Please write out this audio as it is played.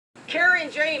Carrie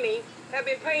and Jamie have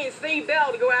been paying Steve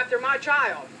Bell to go after my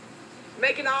child,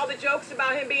 making all the jokes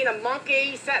about him being a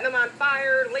monkey, setting him on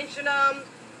fire, lynching him.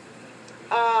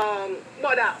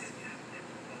 What else?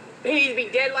 He needs to be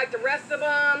dead like the rest of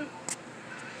them.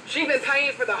 She's been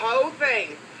paying for the whole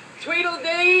thing.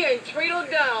 Tweedledee and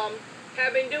Tweedledum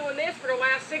have been doing this for the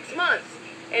last 6 months.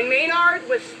 And Maynard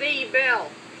was Steve Bell.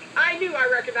 I knew I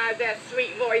recognized that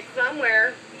sweet voice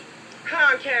somewhere.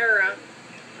 Huh, Kara?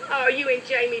 Oh, you and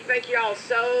Jamie think y'all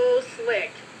so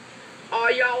slick.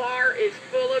 All y'all are is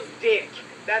full of dick.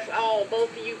 That's all,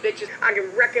 both of you bitches. I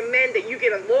can recommend that you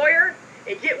get a lawyer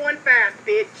and get one fast,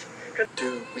 bitch.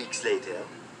 2 weeks later.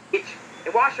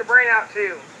 And wash your brain out,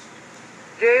 too.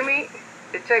 Jamie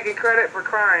is taking credit for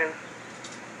crime.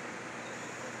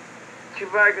 She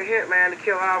bribed a hitman to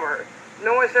kill Albert.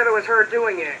 No one said it was her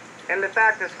doing it. And the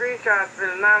fact the screenshots of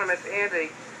the anonymous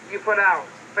Andy you put out,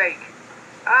 fake.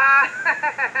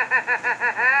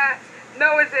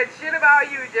 No one said shit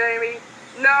about you, Jamie.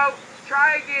 No,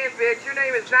 try again, bitch. Your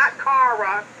name is not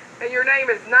Kara, and your name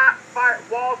is not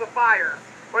Walls of Fire.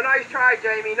 Well, nice try,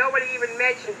 Jamie. Nobody even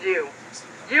mentioned you.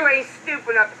 You ain't stupid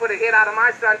enough to put a hit out of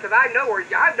my son, because I know where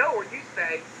you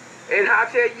stay. And I'll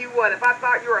tell you what, if I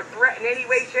thought you were a threat in any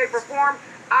way, shape, or form,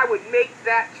 I would make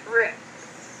that trip.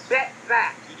 Bet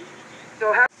that.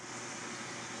 So how...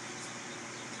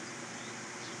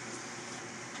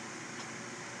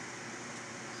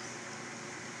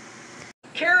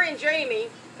 Carrie and Jamie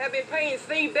have been paying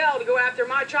Steve Bell to go after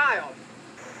my child.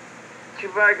 She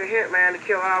bribed a hitman to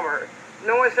kill Albert.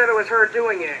 No one said it was her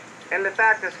doing it. And the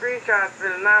fact the screenshots of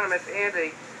the anonymous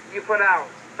Andy you put out,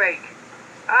 fake.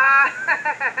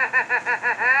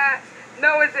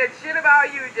 No one said shit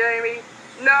about you, Jamie.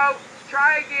 No,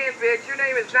 try again, bitch. Your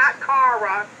name is not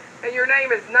Kara, and your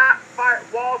name is not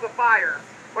Walls of Fire.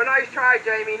 Well, nice try,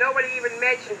 Jamie. Nobody even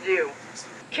mentioned you.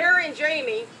 Carrie and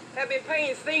Jamie have been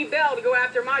paying Steve Bell to go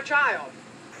after my child.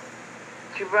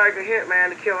 She bribed a hitman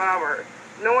to kill Albert.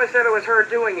 No one said it was her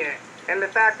doing it. And the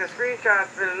fact the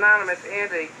screenshots of the anonymous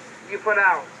Andy you put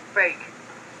out, fake.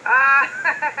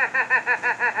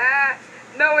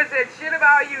 No one said shit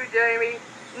about you, Jamie.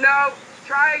 No,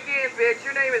 try again, bitch.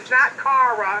 Your name is not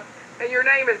Kara, and your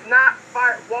name is not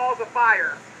Walls of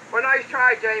Fire. Well, nice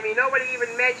try, Jamie. Nobody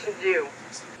even mentioned you.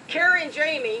 Carrie and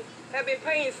Jamie have been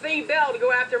paying Steve Bell to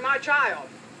go after my child.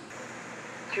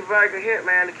 She bribed a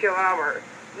hitman to kill Albert.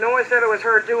 No one said it was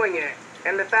her doing it.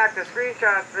 And the fact the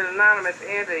screenshots of the anonymous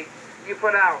Andy you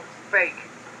put out, fake.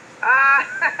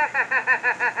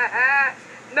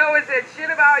 No one said shit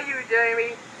about you,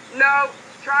 Jamie. No,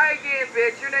 try again,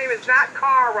 bitch. Your name is not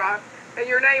Kara, and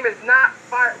your name is not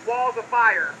Walls of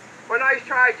Fire. Well, nice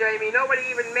try, Jamie. Nobody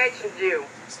even mentioned you.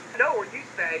 I know where you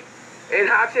stay. And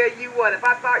I'll tell you what, if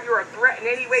I thought you were a threat in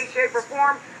any way, shape, or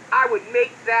form, I would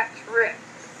make that trip.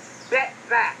 Bet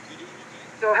that.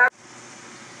 So how...